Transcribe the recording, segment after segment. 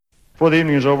Before the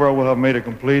evening is over, I will have made it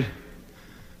complete.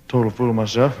 Total fool of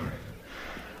myself.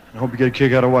 I hope you get a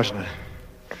kick out of watching it.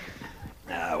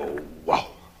 Wow.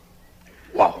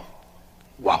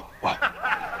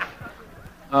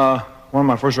 One of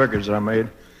my first records that I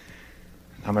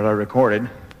recorded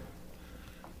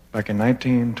back in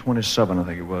 1927, I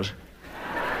think it was.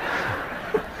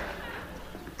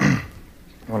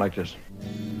 More like this.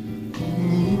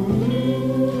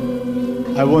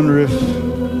 I wonder if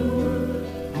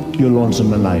you're lonesome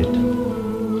tonight.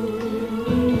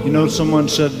 You know, someone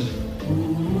said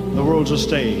the world's a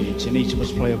stage and each of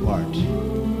us play a part.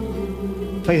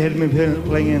 Fate had me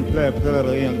playing in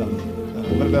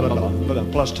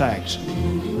plus tags.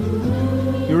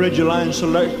 You read your lines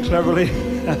so cleverly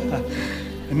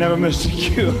and never missed a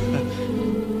cue.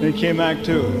 Then came Act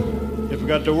Two. You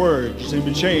forgot the words, seemed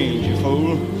to change, you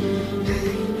fool.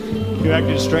 You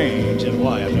acted strange, and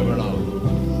why, I've never known.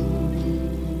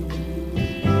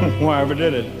 Why I ever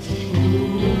did it.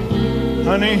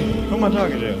 Honey, who am I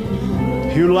talking to?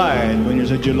 You lied when you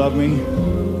said you loved me.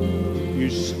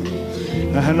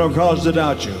 I had no cause to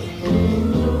doubt you.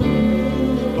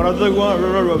 But I'd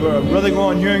rather go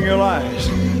on hearing your lies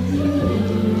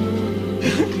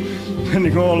than to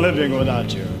go on living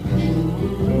without you.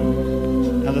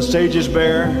 Now the stage is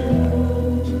bare,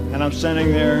 and I'm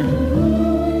standing there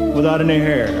without any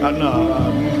hair.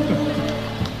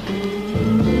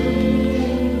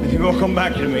 If you won't come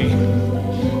back to me,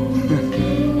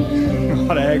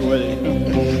 what the heck with it?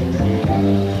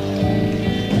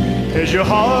 Is your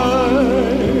heart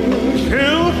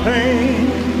filled with pain?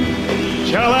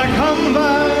 Shall I come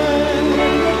back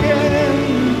again?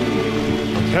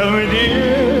 Tell me,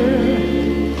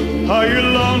 dear, are you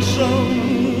lonesome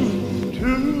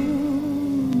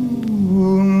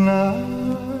tonight?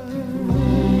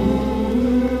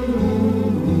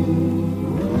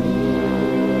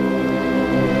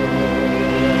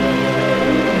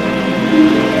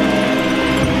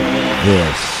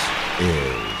 This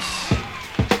is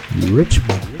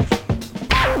Richmond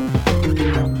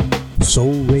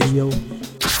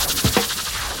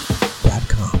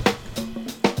SoulRadio.com.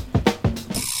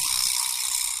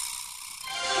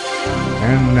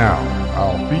 And now,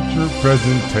 our feature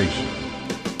presentation.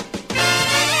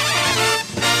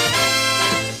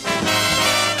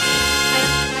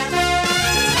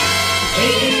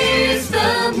 Here's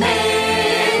the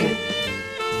man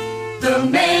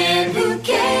who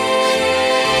cares,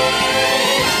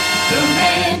 the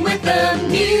man with the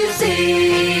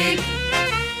music,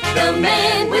 the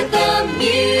man with the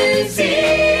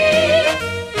music.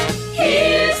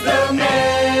 Here's the man.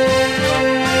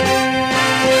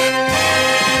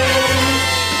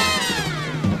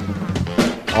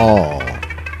 All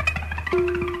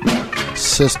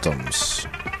systems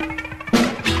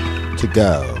to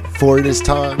go, for it is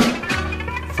time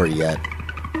for yet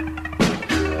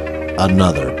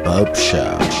another Bopst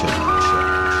show.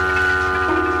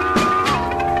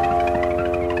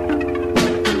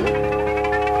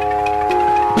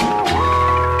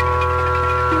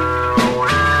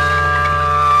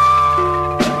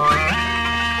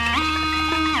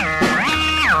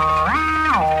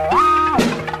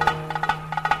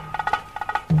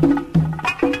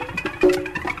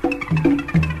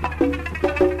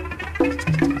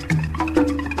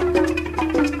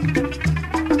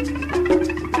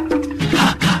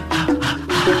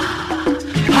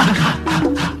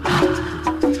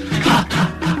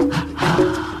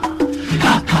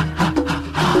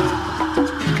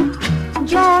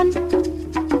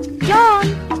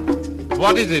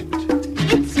 What is it?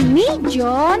 It's me,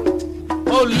 John.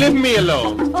 Oh, leave me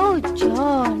alone. Oh,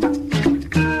 John.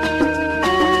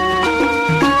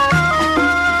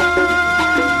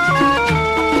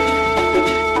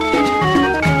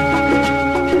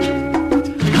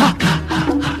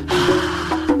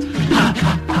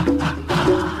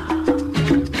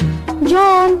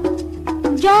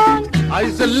 John. I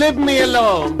said leave me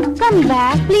alone. Come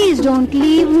back. Please don't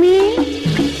leave me.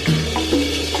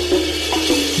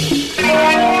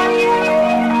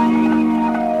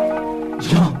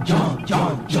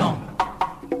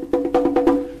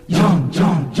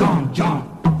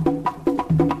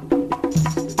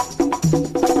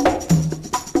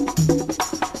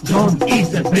 John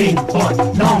is a brave boy,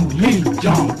 long live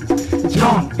John.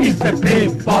 John is a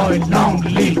brave boy, long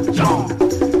live John.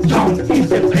 John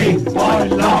is a brave boy,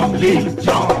 long live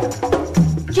John.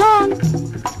 John.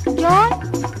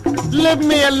 Leave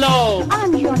me alone.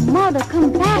 I'm your mother.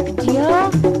 Come back, dear.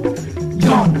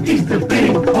 John is a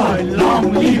brave boy,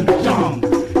 long live John.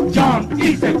 John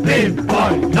is a brave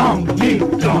boy, long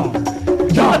live John.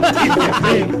 John is a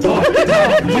brave boy,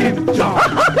 long live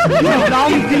John. John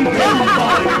is a brave boy, long live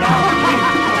John.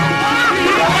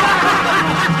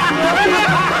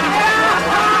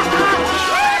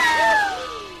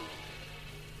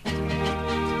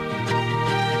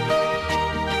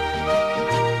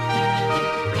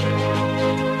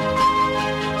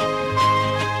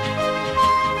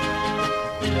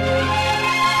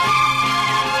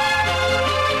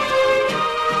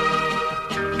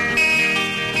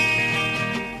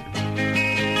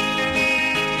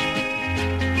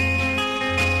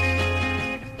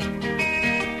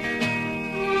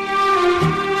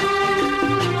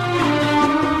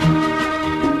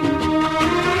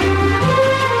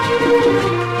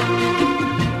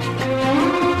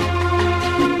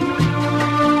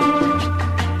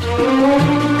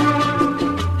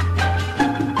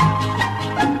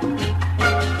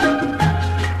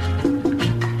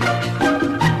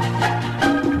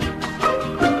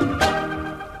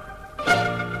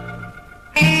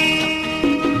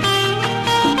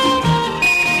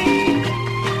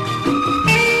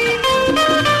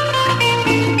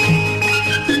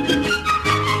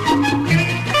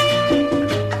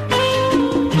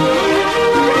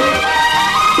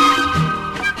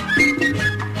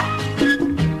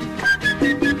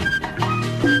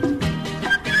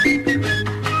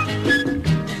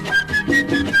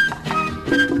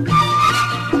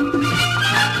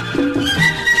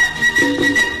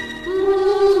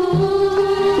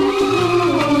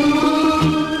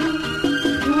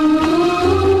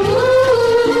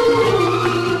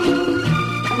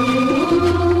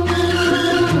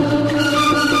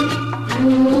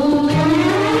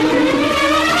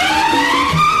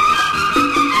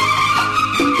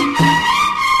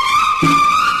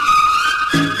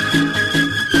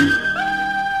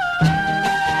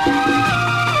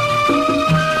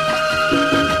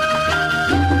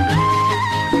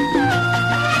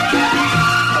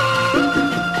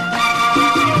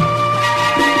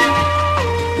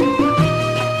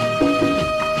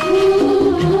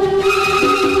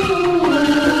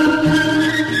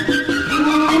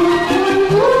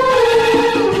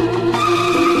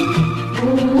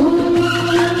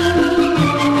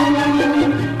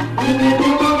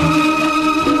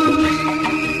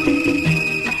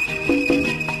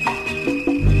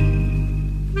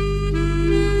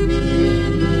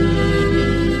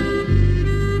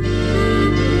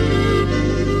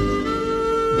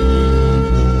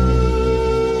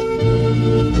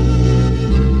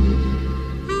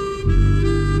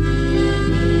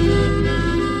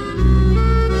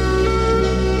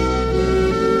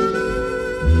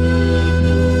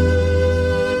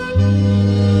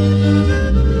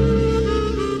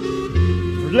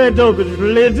 do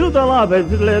bit do the la bit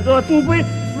do tin we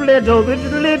do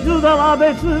bit do the la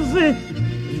bit see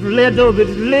do bit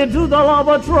do the la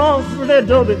bit cross do bit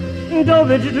do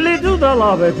the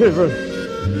la bit river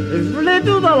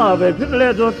do the la bit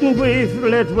do tin we do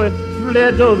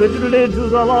bit do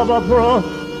the la bit pro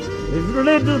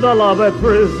do the la bit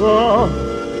prison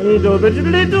do bit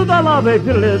do the la bit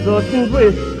do tin we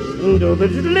do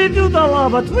bit do the la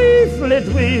bit we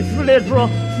pro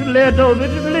do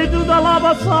bit do the la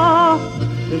bit sa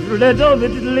do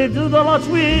bit do the la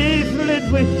we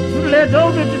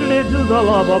do bit do the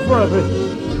la bit pro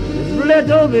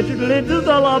do bit do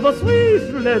the la bit we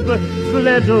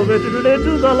do bit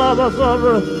do the la bit sa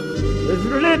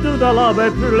do the la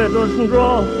bit do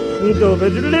draw do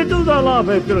bit do the la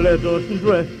bit do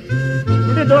draw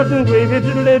Dorten we to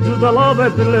the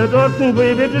lava pille dorten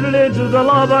we to the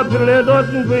lava pille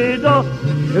dorten we do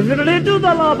to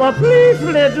the lava please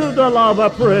to the lava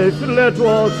pray let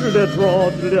draw to the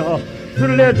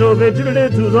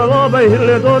lava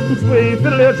hill dorten we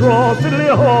let draw to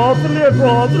the hall to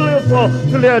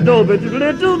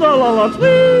the lava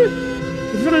please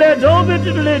let over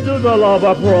to the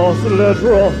lava cross let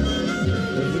draw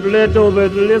let over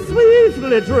to the sweet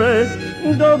let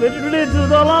do bit to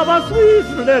the lava sweet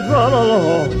let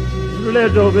roll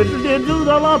let over to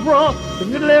the lava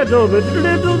let over to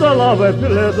the lava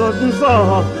let on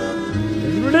saw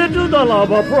let to the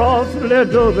lava cross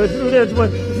let over let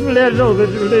over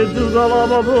to the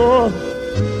lava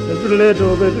let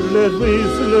over let we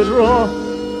let raw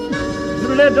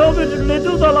let over to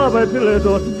the lava let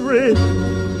on three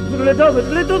let over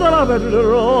to the lava let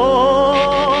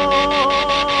raw.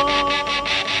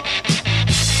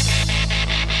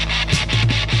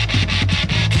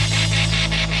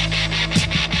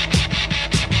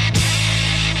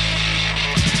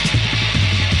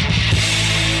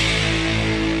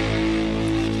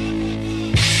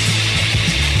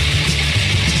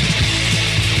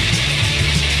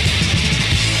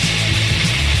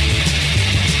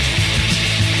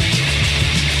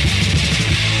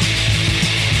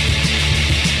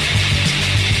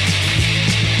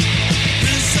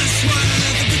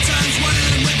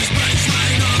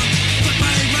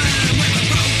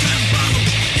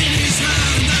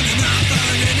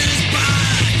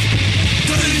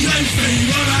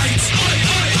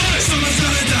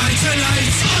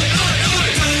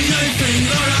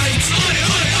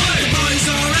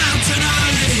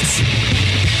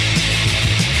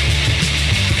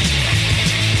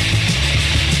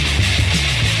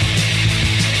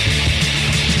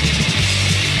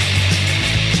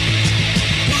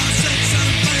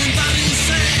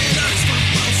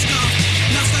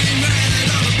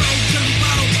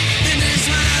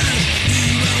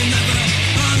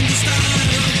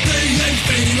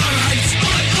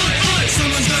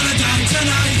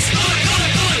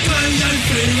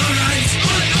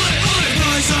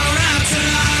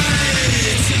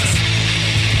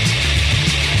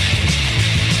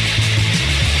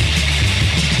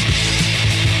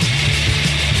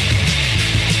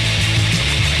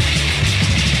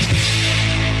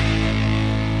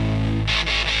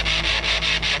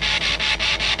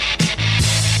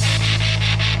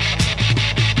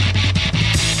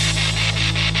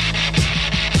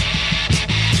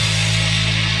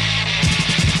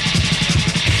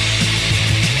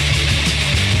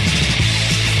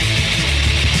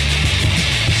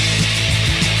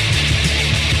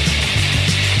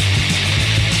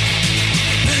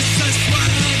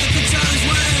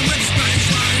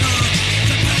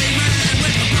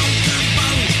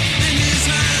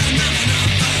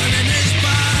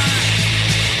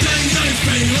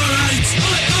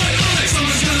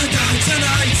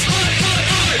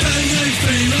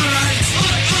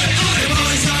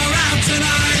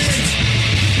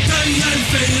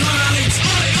 feel alright?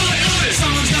 Oi, oi, oi.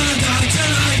 Someone's gonna die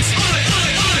tonight. Oi,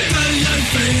 oi, oi. Do you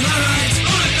feel alright?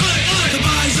 Oi, oi, oi. The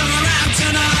boys are out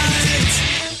tonight.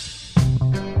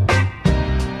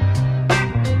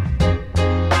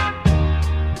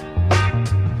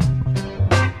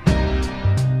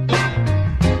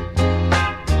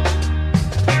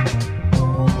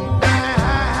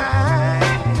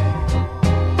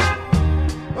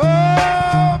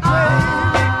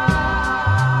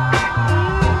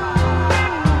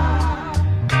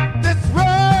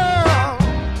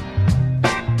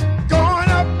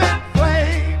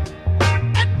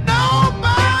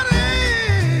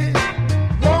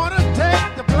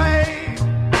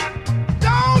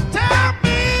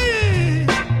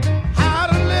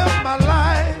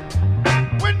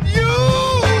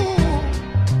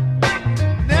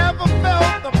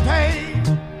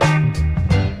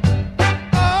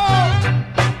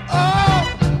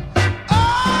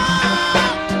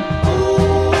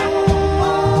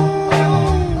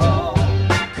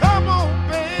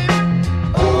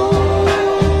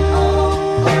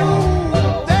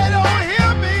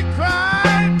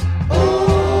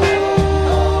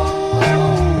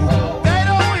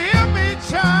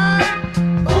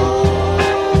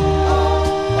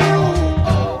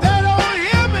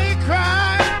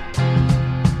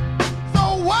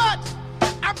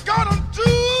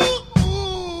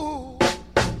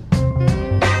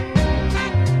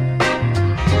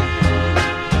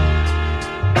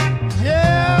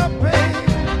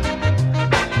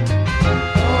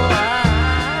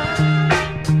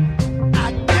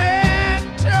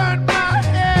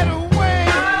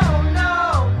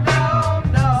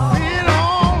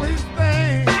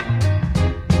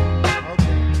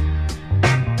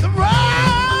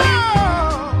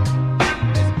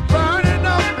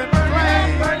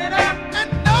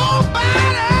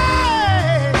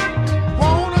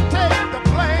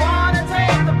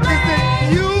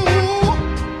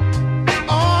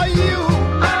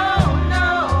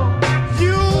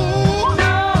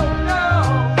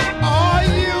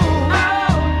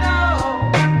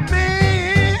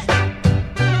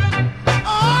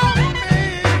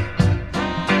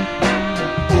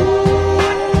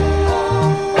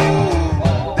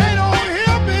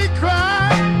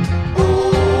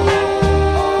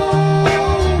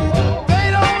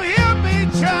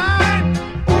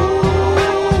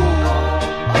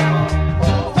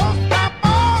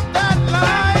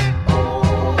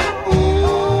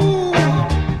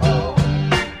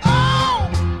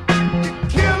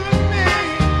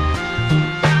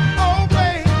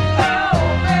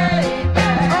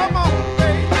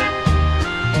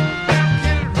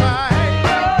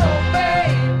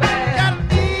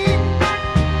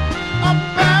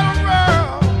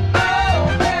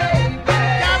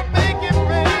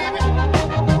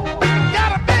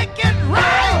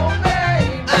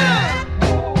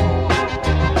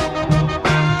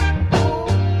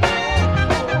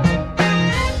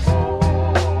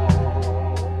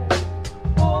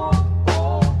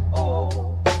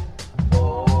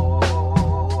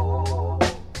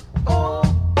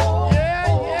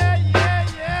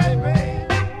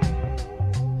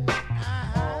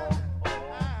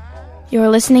 You're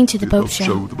listening to The Bopst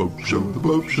Show. The Bopst Show, The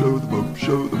Bopst Show, The Bopst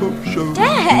Show, The Bopst Show.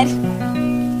 Dad!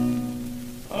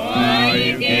 Are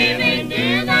you giving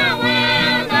to the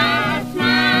world a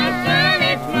smile,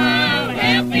 sunny smile,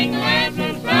 helping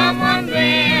lessen someone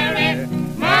very,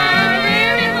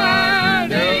 really well?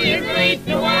 Do you greet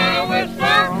the world with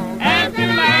song as the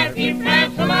life you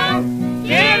pass along,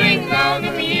 sharing those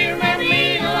of you and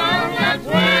me along that's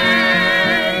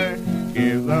where?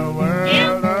 Give the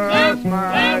world a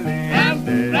smile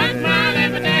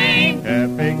every day,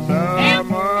 helping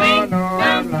someone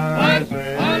on life's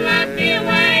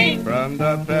way. From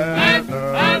the path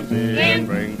of sin,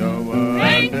 bring the world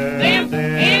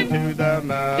into the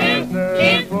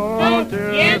master's fold to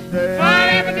stay.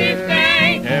 Forever to stay.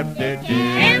 Hip to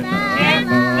cheer,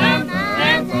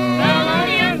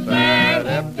 melodious sad.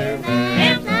 Hip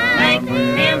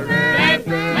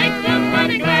to make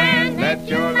somebody glad. Let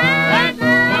your life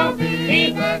so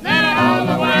be that all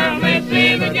the world may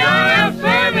see the joy of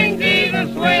serving Jesus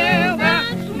with a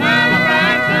smile of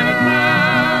bright and a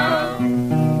smile.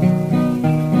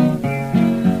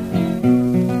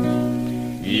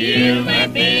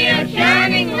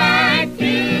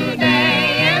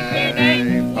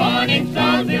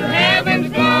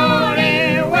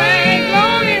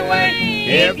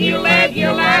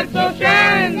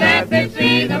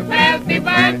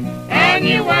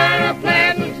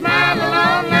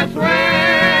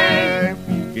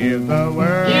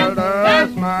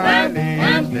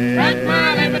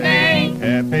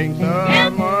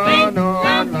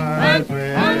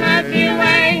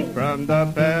 from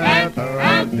the path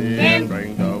of sin.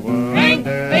 Bring the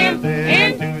wonders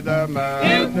into the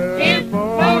mountains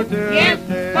for to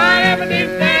stay. Whatever this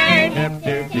day, Hip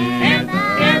to Jesus,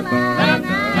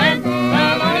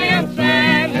 lonely and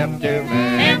sad. hip to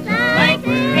man,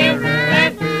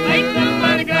 Make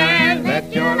somebody glad.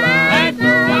 let your light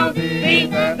so be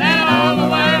That all the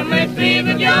world may see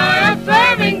the joy of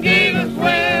serving Jesus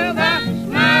with a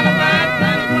smile of bright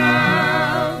sunny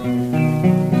smile.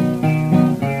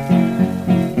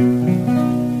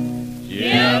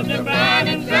 Just a bright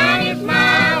and sunny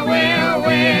smile will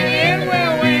win,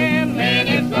 will win.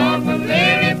 Many souls from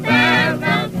weary paths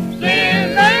of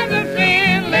sin, lives of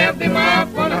sin, lift him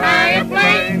up on a higher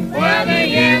plane, where they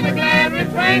hear the glad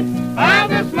refrain of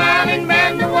the smiling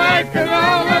man, the workers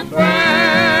all the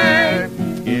way.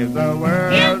 give the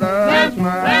world a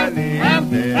smiling day.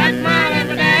 Smile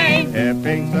every day.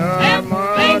 Helping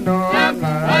someone on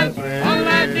life's way.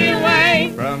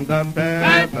 From the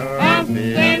path of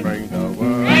sin, bring the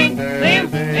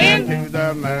wonders into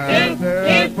the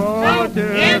mountains for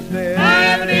to stay.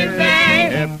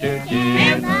 Hip to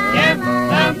Jesus,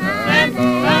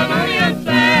 lonely and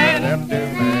sad. hip to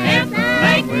man,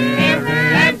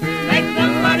 Make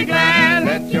somebody glad.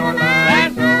 let your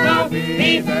light so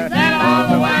be That all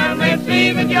the world may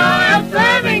see the joy of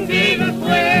serving Jesus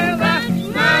with a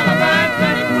smile of bright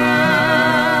sunny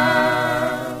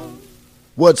smile.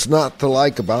 What's not to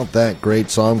like about that great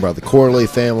song by the Corley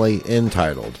family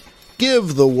entitled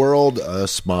Give the World a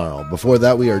Smile? Before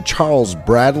that, we heard Charles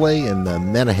Bradley and the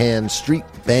Menahan Street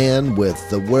Band with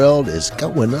The World Is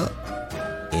Going Up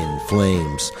in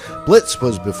Flames. Blitz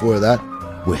was before that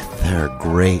with their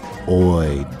great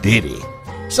Oi Diddy.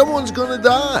 Someone's Gonna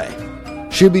Die.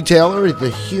 Shibby Taylor, the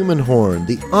human horn,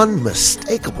 the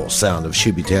unmistakable sound of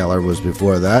Shibby Taylor was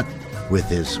before that with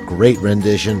his great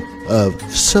rendition of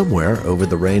Somewhere Over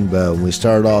the Rainbow. And we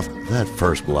started off that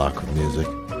first block of music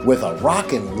with a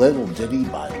rockin' little ditty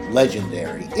by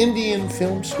legendary Indian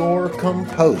film score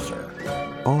composer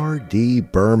R.D.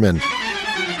 Burman.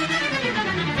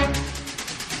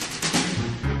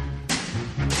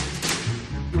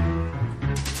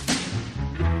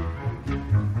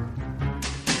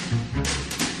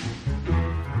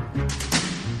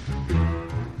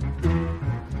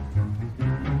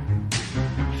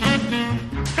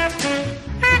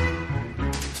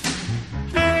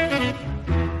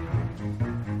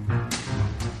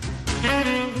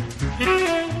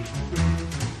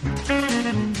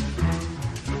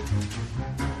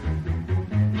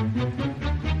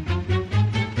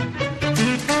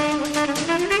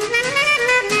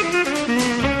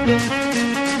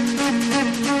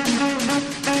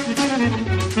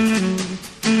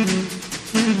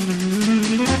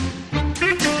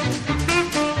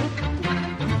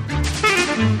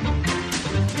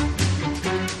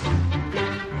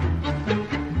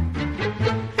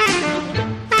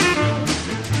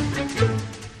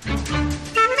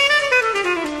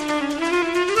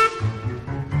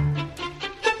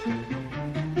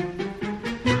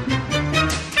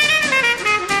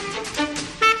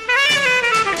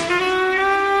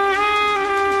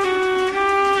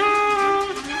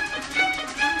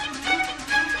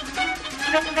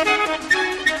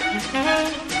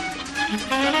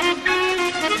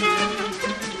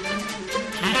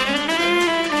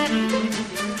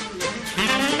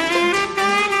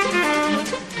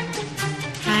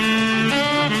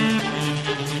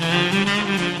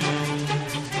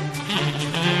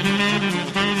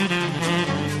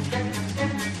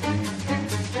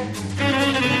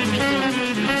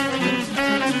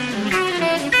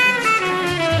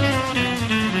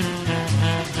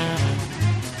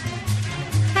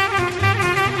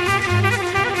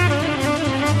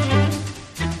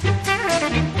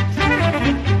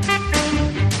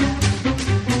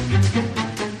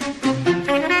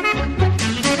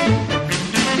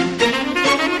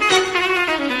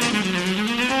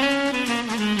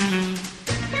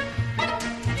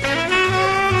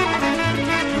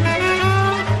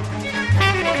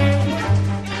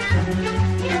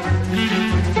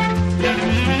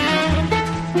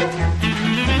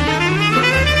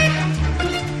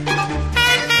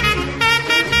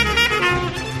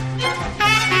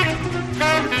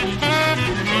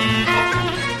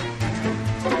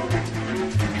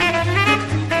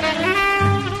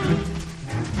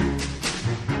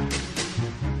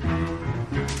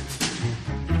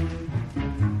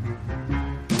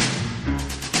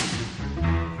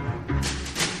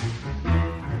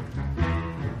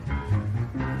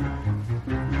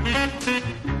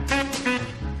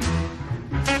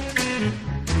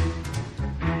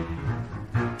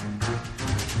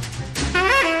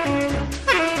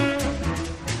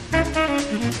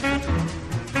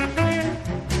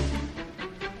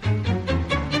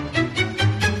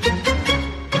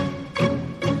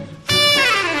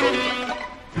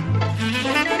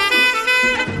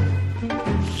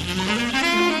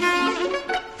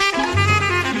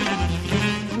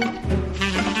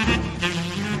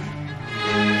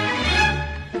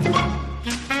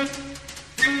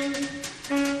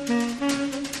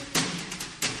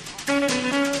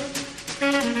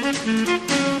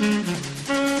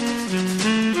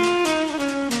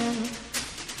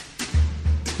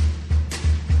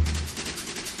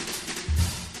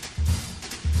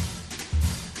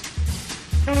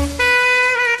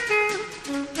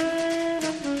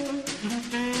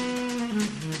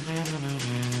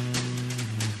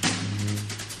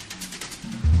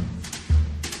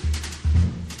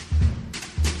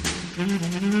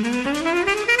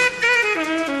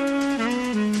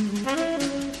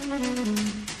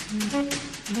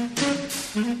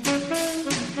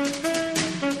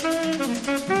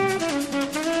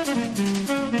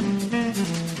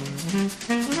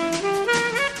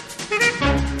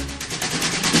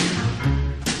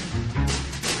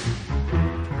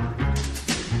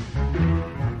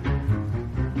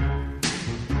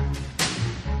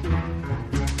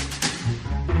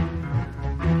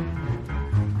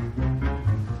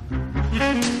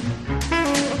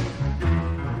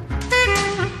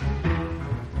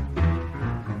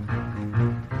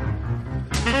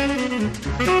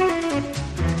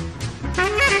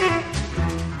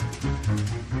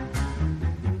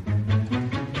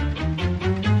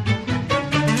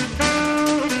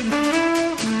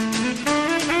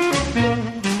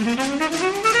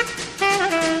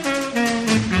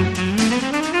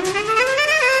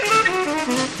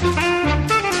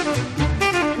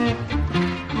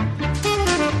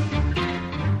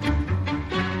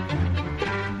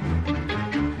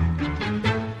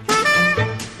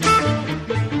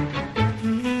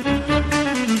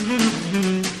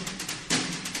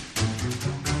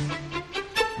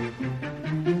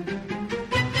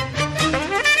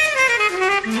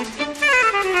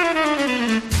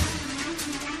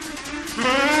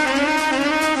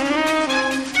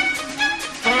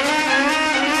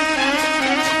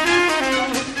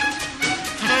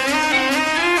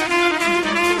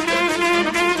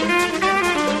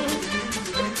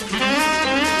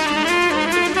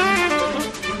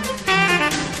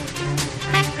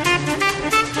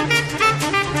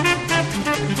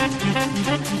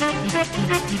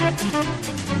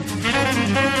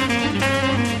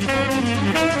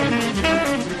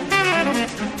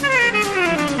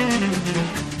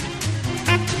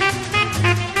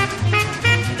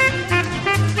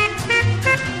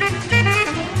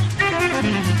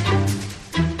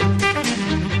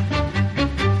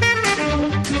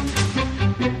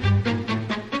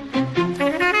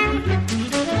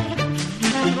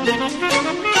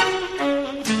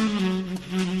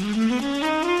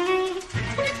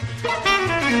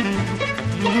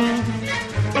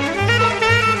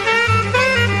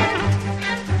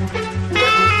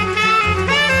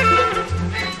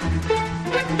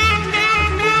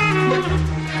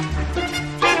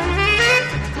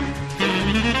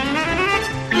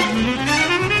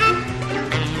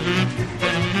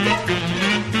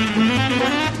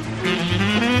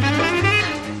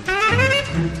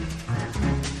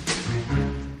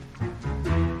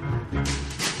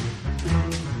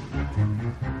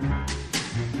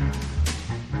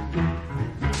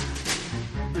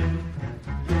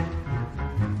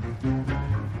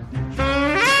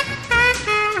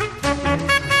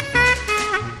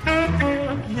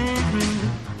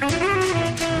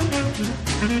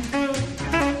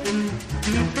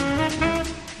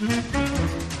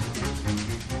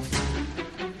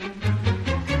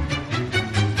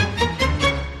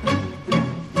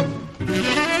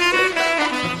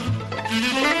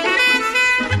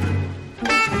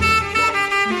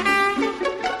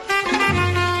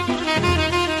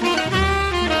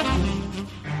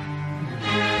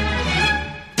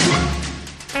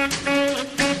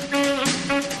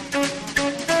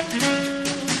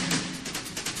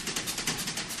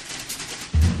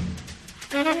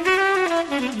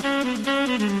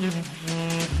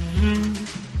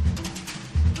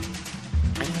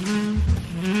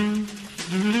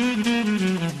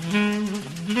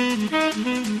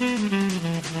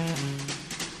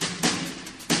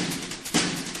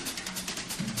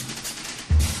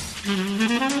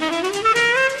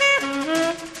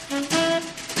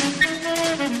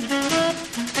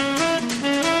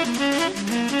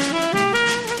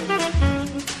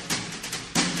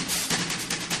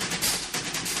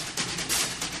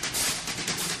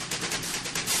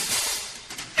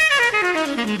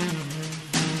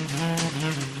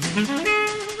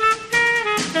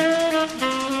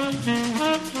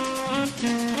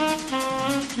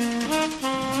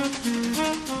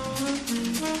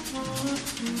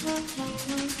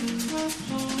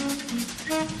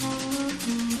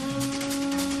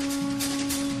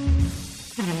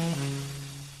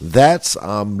 That's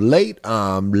I'm Late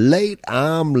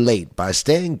by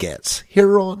Stan Getz,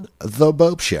 here on The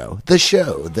Bopst Show, the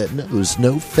show that knows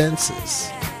no fences.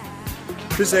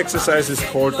 This exercise is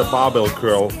called the barbell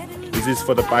curl. This is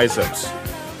for the biceps.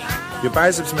 Your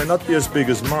biceps may not be as big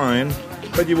as mine,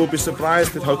 but you will be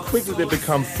surprised at how quickly they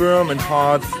become firm and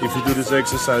hard if you do this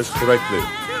exercise correctly.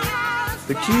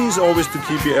 The key is always to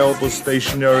keep your elbows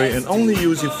stationary and only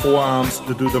use your forearms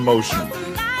to do the motion.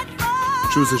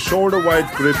 Choose a shoulder-wide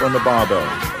grip on the barbell.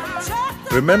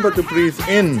 Remember to breathe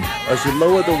in as you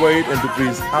lower the weight and to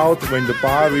breathe out when the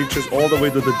bar reaches all the way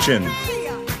to the chin.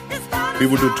 We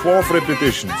will do 12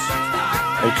 repetitions.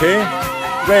 Okay?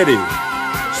 Ready.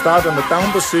 Start on the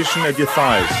down position at your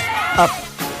thighs. Up,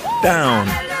 down,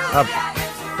 up,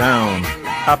 down,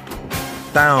 up,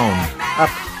 down, up,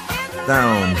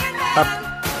 down,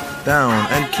 up, down.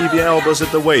 And keep your elbows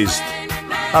at the waist.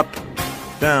 Up,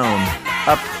 down,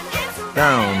 up,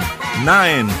 down.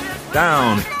 9,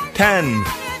 down, 10,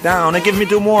 down. And give me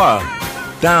 2 more.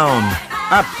 Down,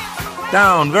 up,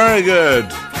 down. Very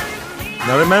good.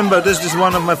 Now remember, this is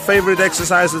one of my favorite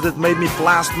exercises that made me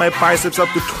blast my biceps up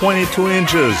to 22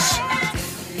 inches.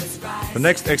 The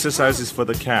next exercise is for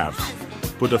the calves.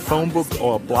 Put a phone book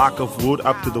or a block of wood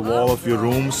up to the wall of your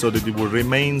room so that it will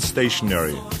remain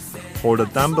stationary. Hold a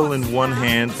dumbbell in one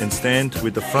hand and stand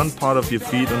with the front part of your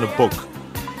feet on the book.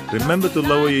 Remember to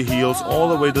lower your heels all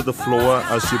the way to the floor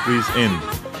as you breathe in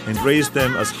and raise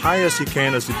them as high as you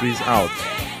can as you breathe out.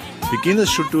 Beginners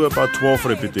should do about 12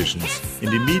 repetitions,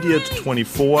 intermediate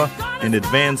 24, and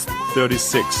advanced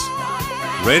 36.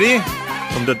 Ready?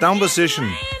 From the down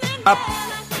position, up,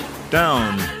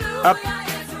 down, up,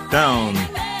 down,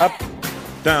 up,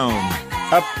 down,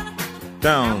 up,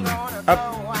 down, up,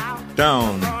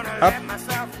 down, up,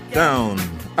 down,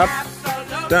 up,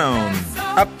 down,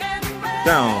 up,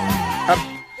 down, up,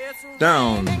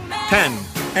 down. 10.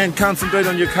 And concentrate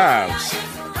on your calves.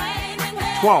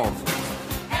 12.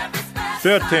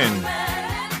 13,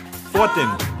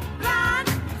 14,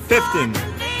 15,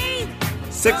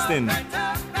 16,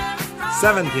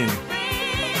 17,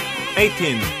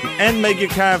 18, and make your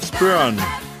calves burn.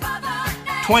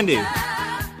 20,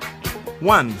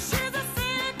 1,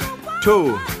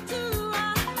 2,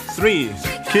 3,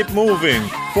 keep moving.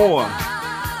 4,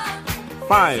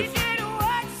 5,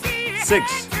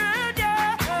 6,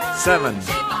 7,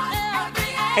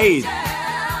 8,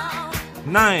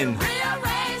 9,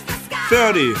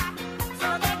 30,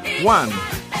 1,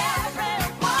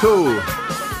 2,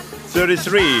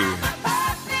 33,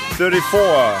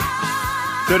 34,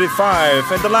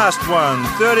 35, and the last one,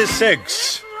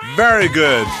 36. Very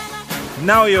good.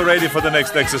 Now you're ready for the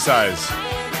next exercise.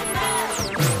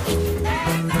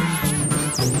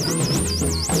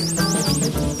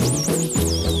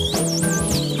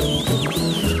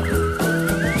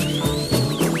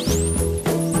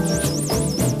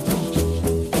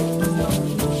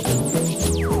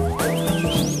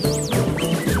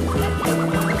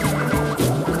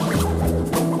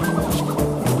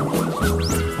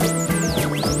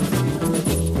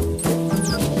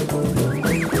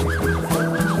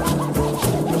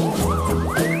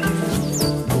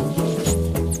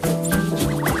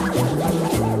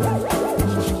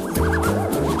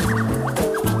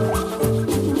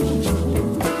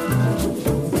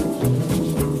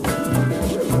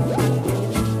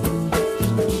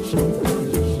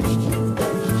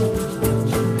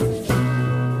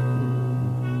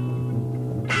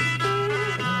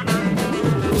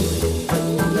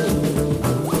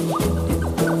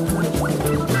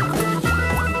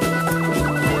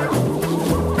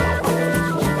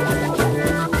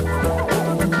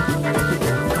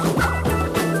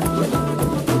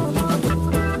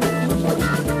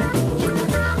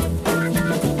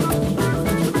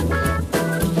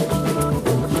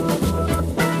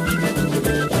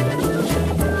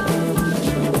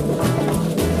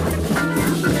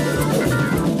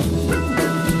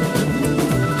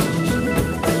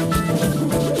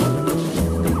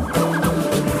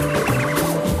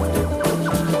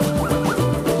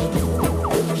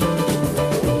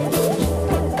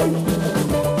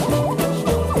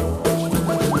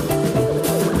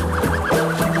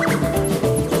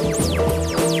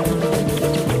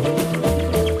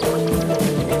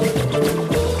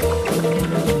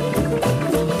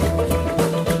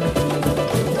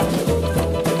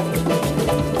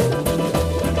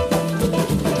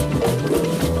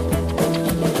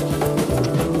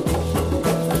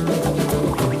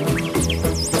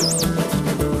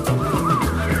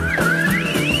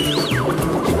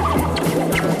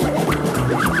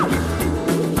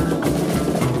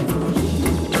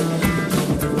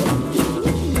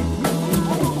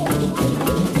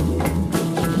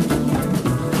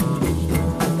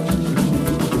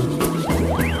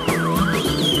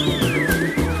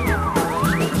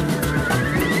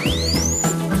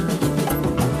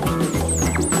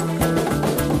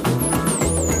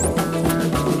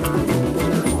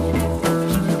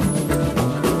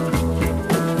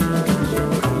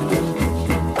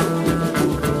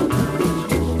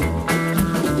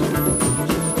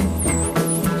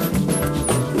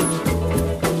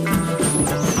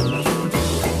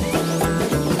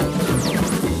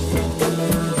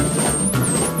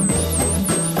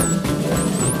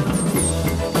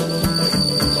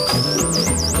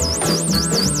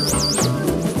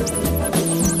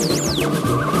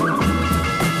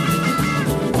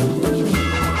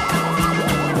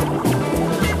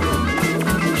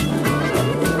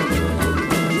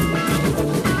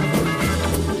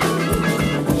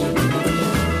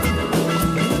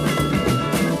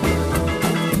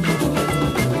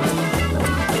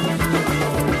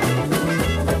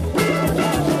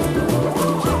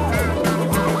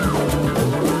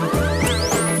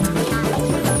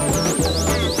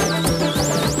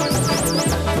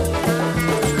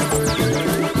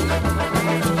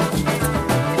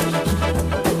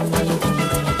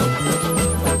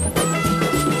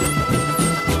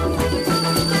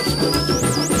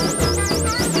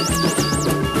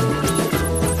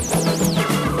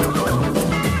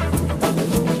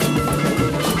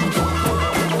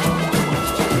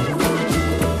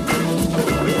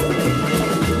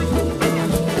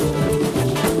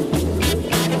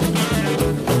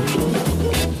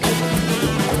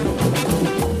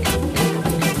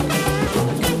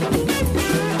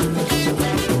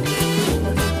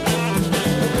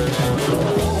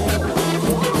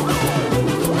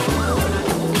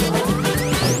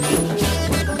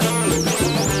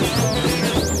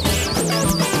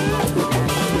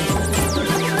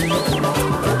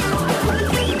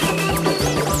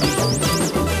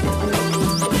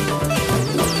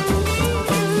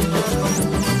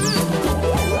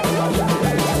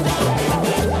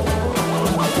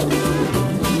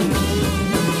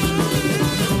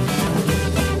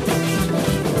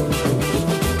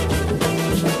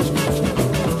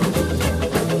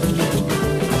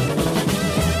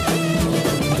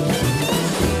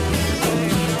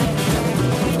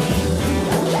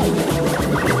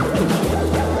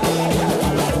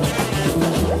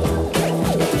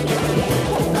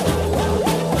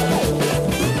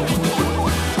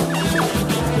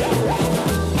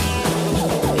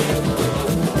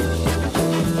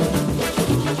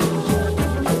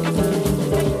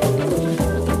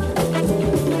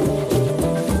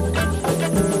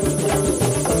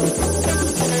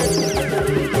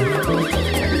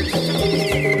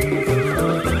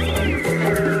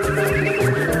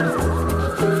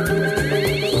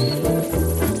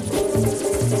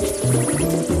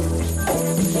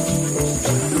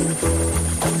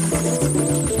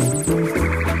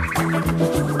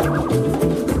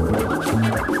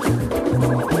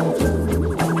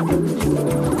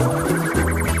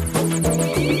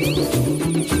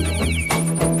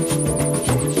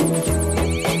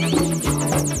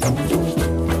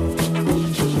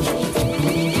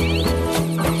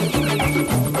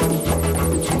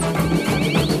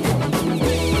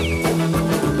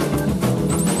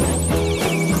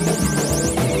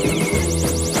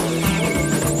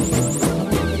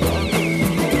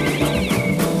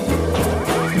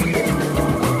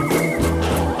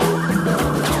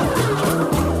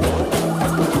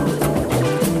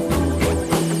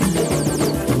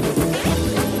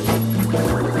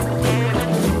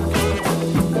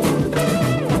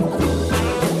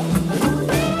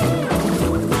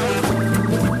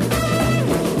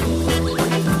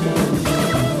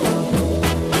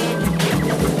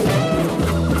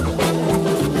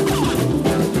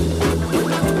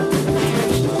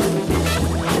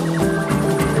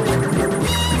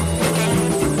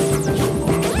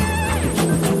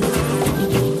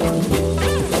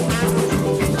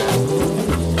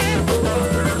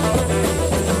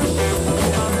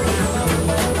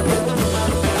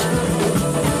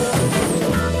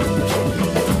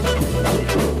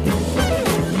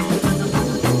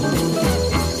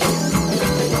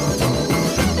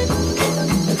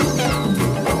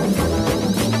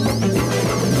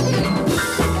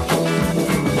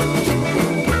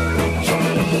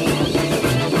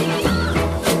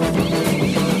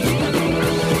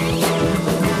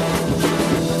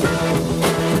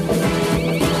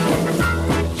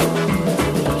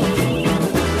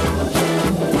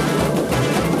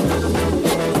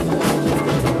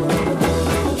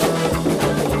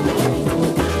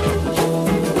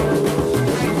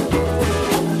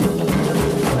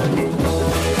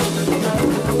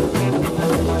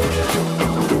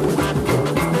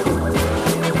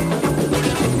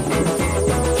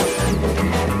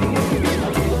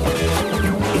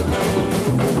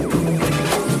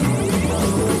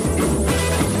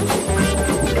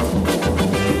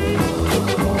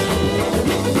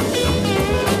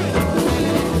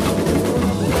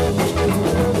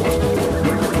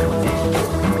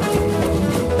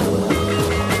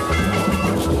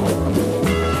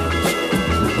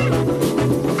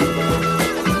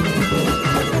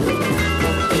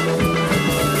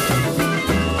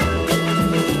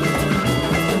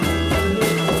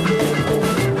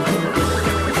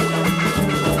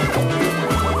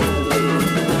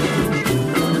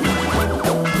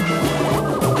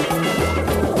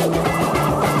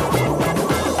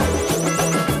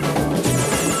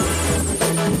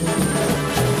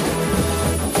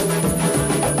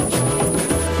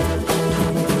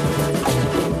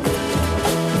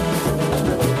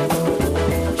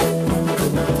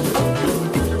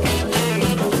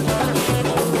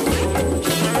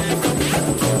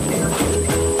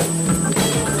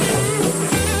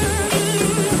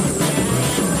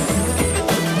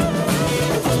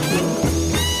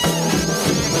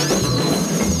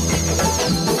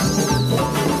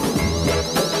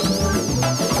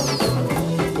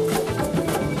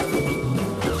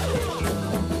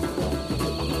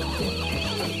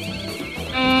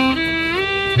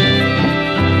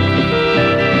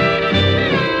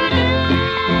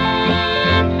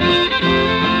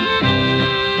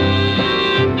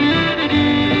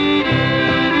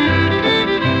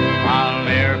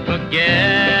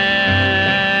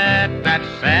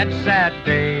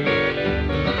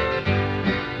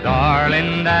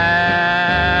 darling,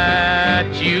 that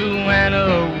you went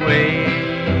away.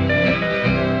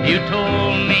 You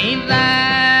told me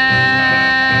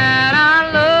that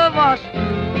our love was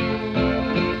true,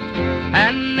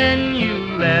 and then you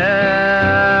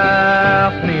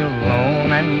left me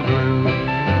alone and blue.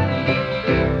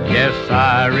 Yes,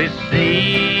 I received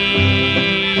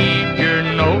your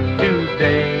note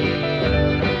today,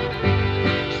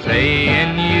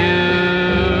 saying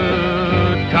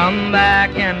you'd come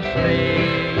back and stay.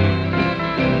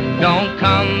 Don't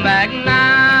come back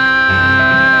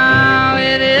now,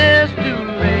 it is too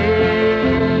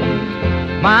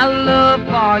late. My love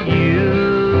for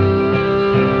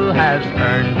you has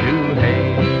turned to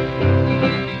hate.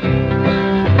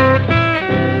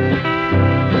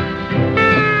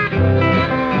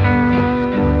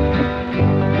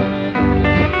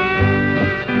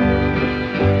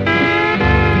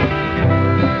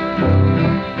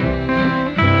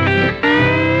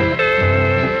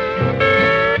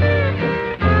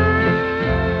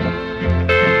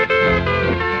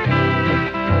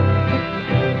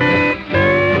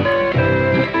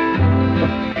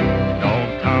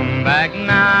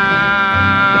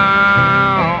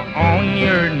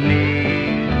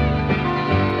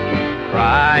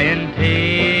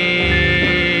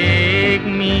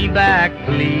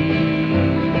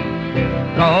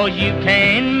 Cause you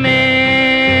can't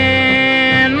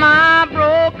mend my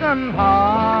broken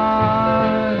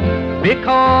heart,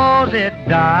 because it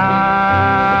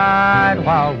died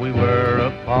while we were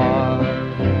apart.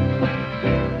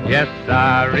 Yes,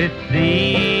 I received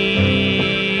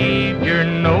your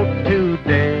note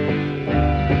today,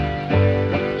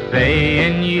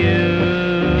 saying you'd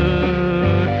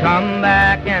come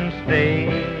back and stay.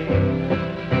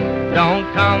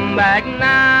 Don't come back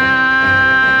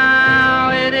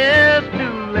now, it is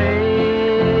too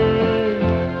late.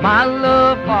 My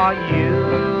love for you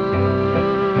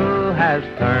has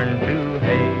turned to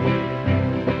hate.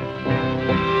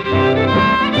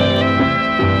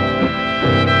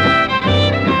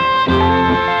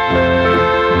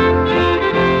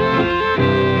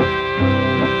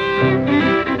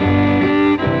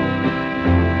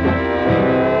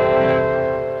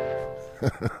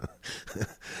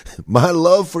 My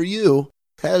love for you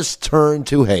has turned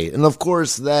to hate. And of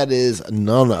course, that is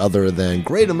none other than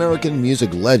great American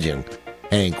music legend,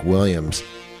 Hank Williams.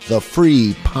 The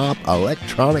free pop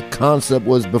electronic concept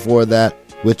was before that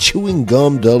with Chewing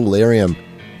Gum Delirium,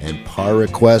 and par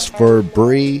request for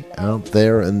Brie out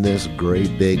there in this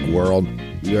great big world.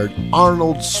 We heard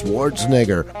Arnold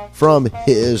Schwarzenegger from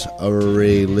his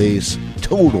release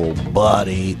Total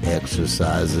Body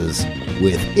Exercises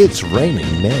with It's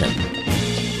Raining Men.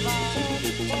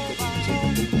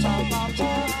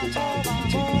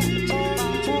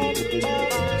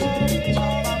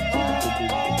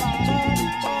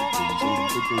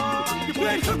 You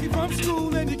play hooky from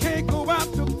school and you can't go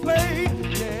out to play.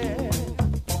 Yeah.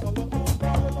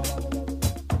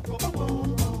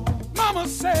 Mama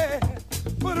said,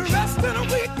 for the rest of the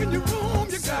week in your room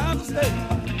you gotta stay.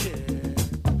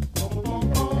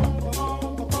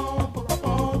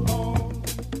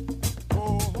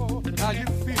 Now you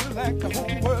feel like the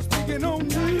whole world's picking on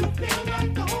you.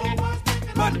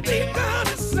 But deep down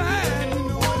inside you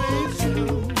know it ain't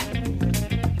true.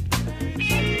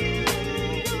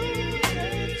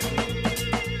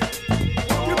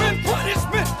 You've been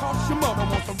punishment cause your mother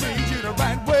wants to raise you the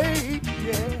right way.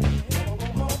 Yeah.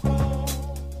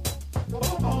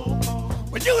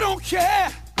 But you don't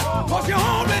care cause you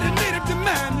already made up your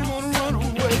mind you wanna run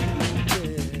away.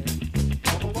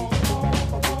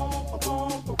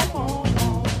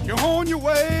 You're on your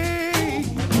way.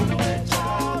 Run away,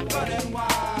 child,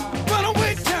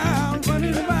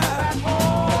 running wild.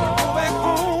 Go back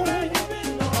home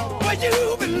where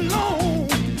you belong.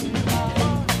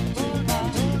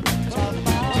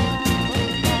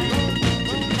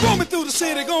 Roaming through the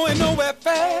city, going nowhere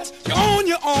fast. You're on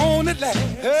your own at last.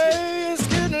 Hey, it's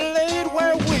getting late.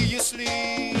 Where will you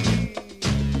sleep?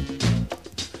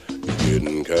 You're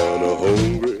getting kinda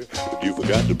hungry, but you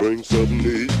forgot to bring something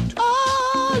to eat.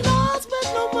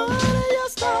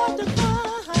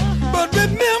 But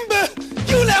remember,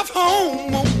 you left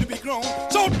home wanting to be grown,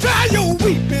 so dry your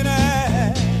weeping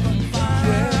eyes.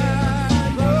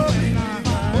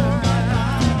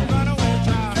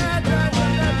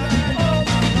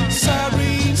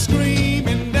 Siren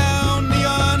screaming down the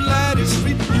unlighted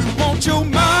street. You want your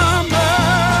mama.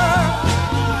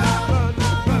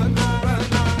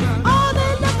 All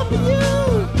they looking for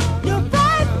you. You're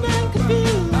frightened and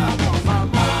confused.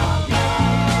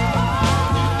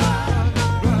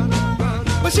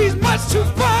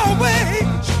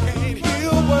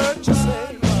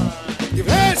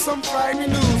 some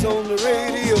frightening news on the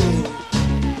radio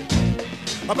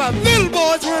about little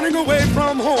boys running away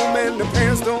from home and the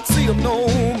parents don't see them no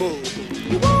more.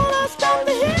 You wanna stop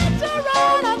the hits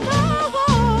around and go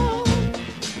home,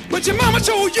 but your mama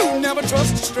told you never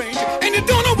trust a stranger, and you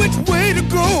don't know which way to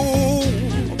go.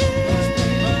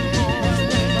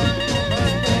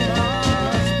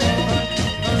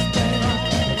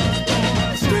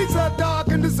 Streets are dark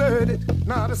and deserted,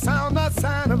 not a sound, not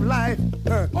sign of life.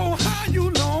 Oh, how you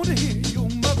long to hear your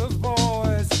mother's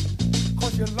voice,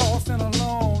 'cause you're lost and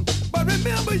alone. But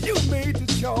remember, you made the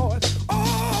choice.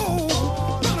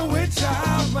 Oh, run away,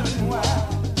 child, running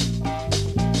wild.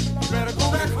 You better go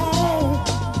back home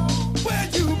where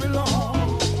you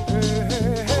belong. Hey,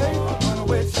 hey, hey, run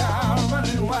away, child,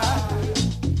 running wild.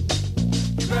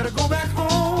 You better go back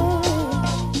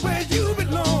home where you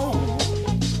belong.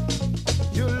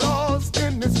 You're lost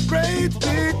in this great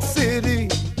big city.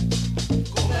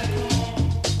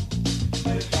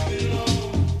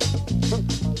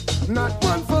 Not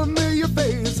one familiar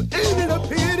face, ain't it a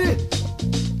pity?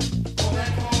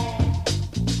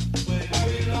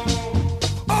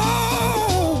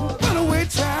 Oh, run away,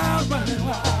 child, running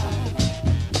wild.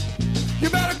 You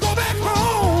better go back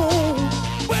home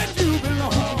where you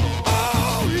belong.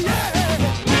 Oh, yeah.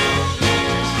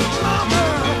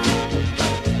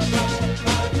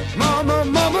 Mama,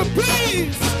 mama,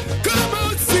 please come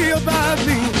and see about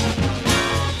me.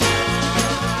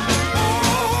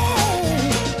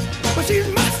 But she's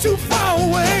my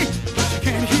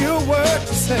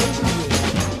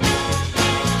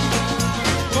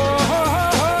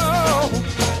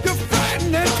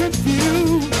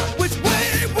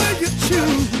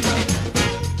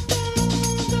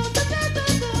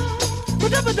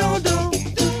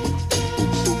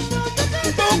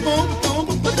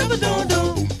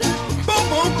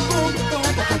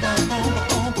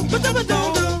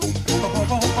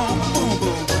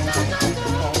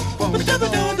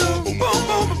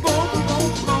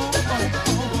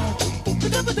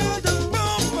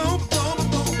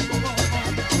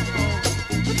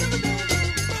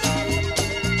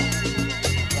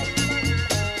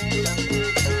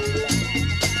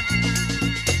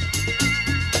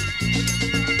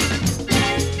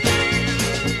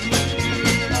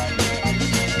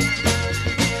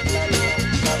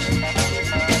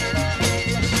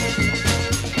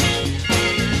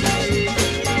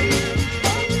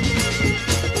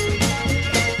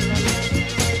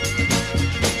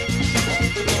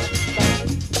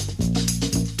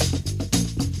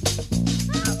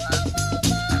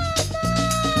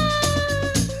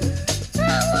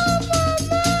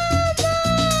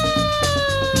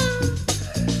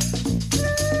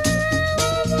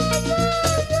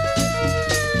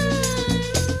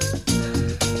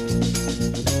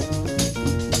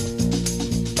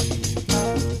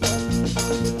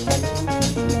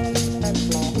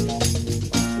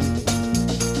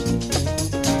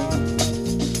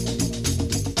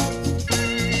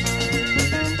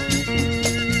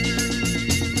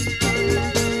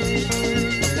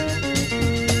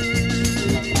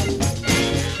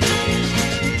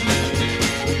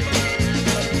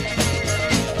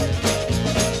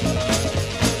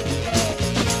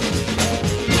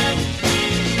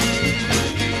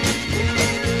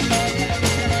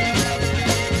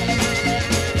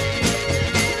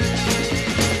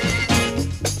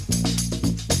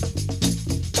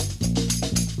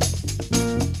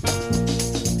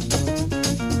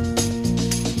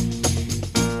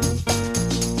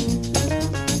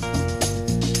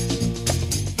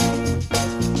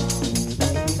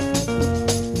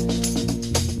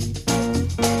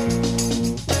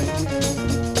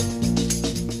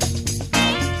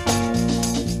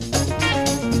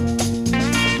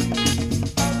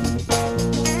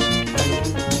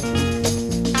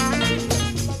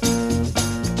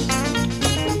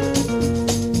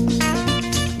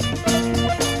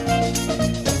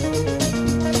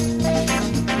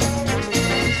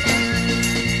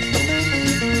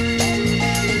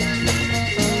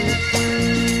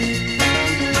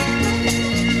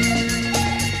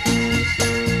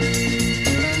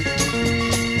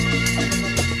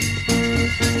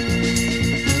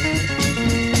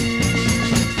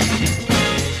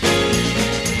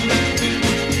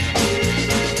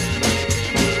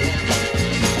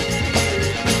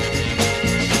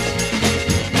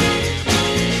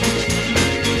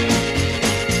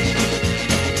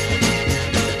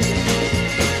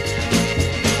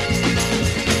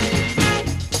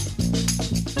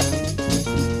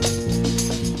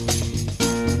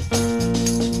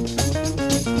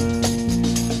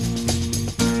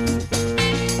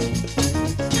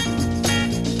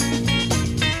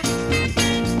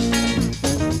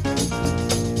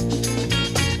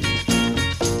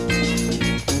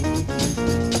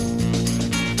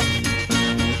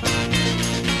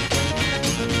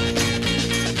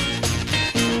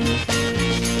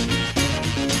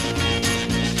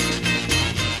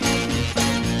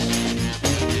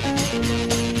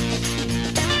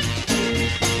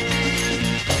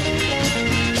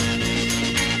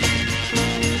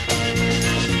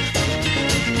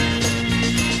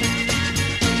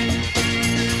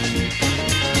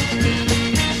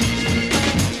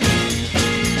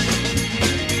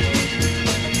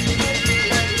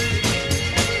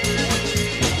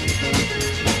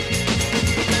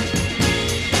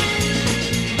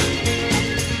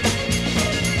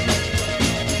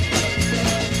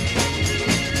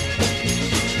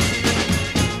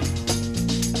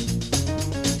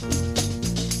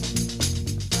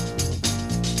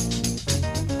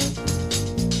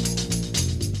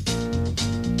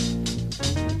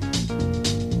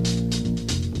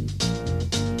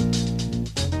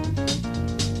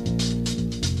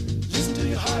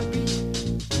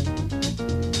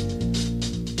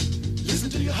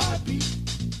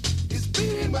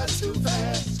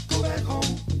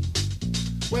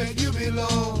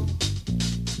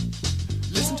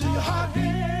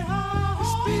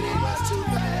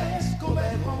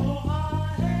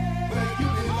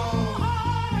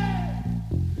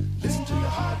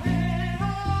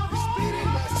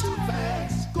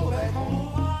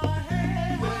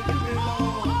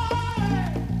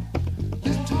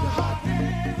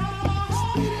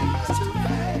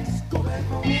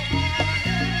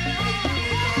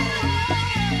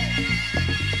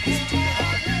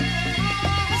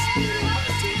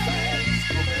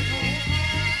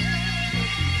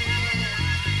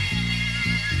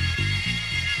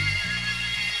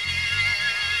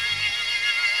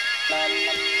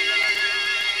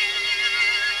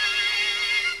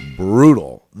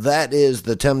brutal. That is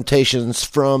the Temptations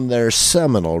from their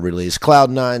seminal release,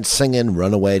 Cloud 9 singing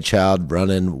Runaway Child,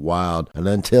 Running Wild. And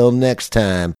until next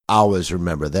time, always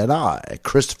remember that I,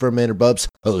 Christopher Maynard Bopst,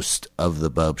 host of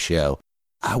The Bopst Show,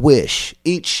 I wish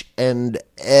each and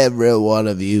every one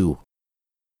of you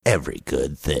every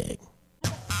good thing.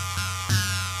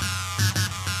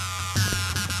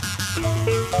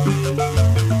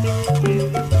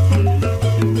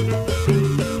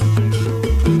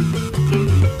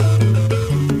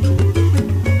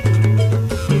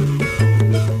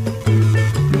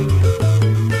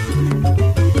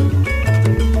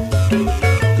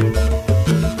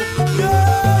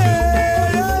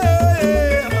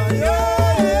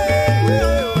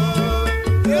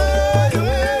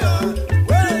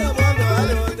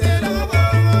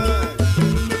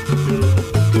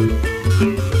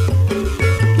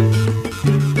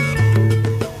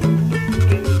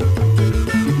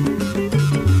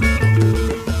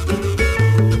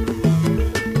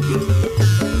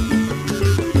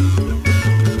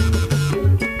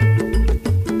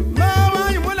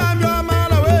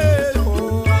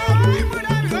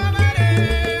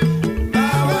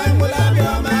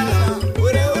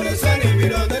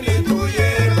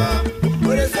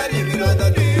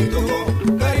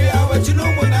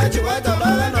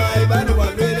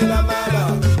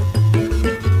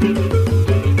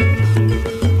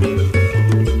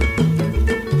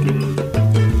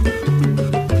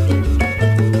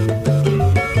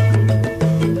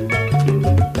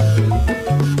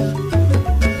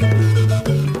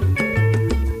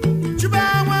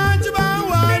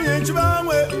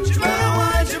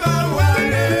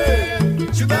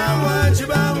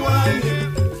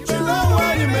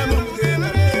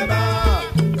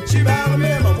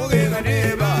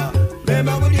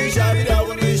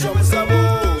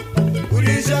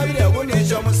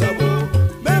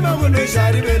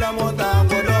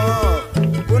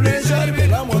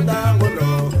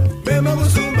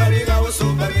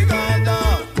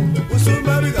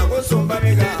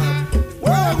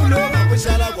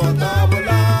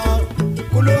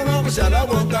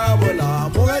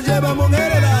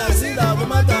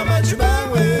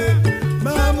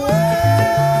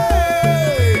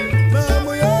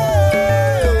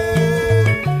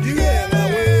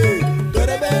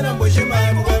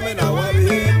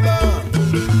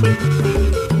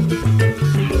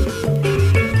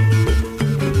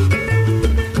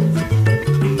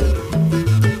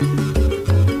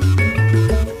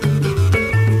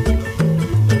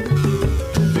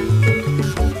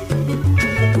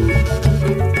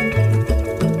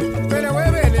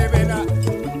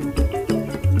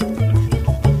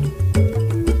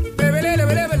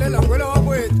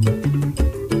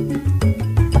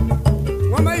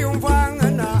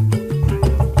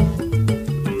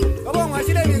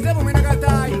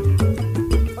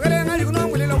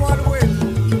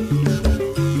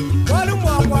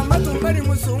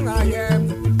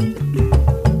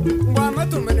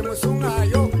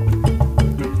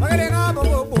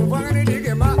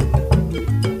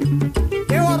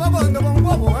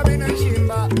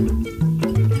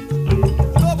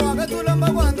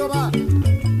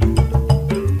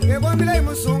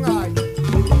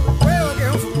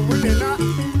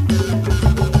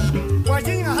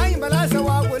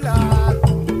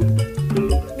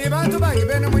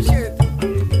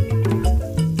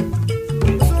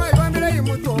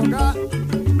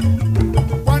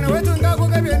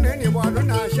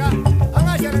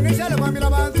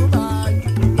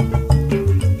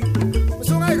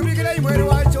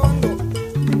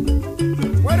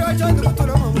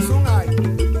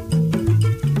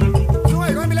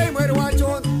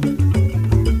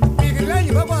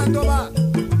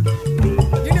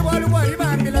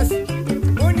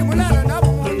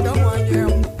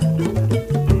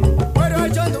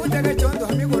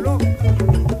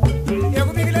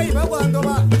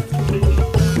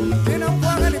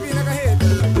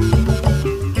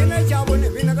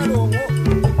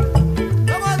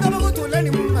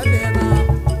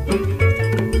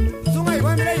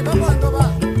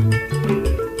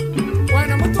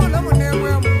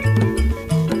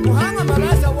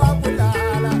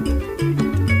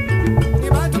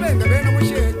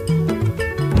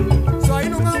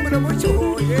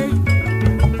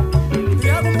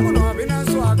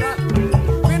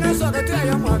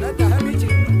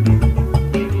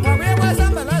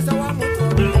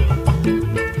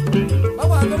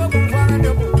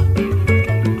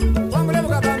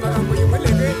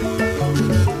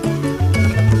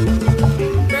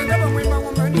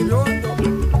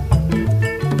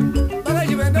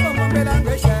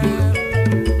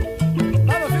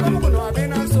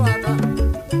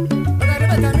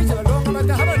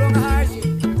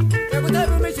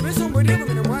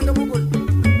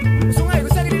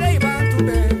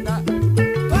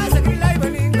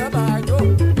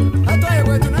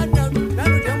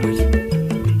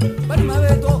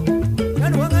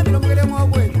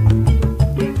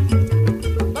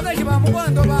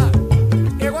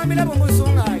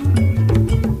 Musungai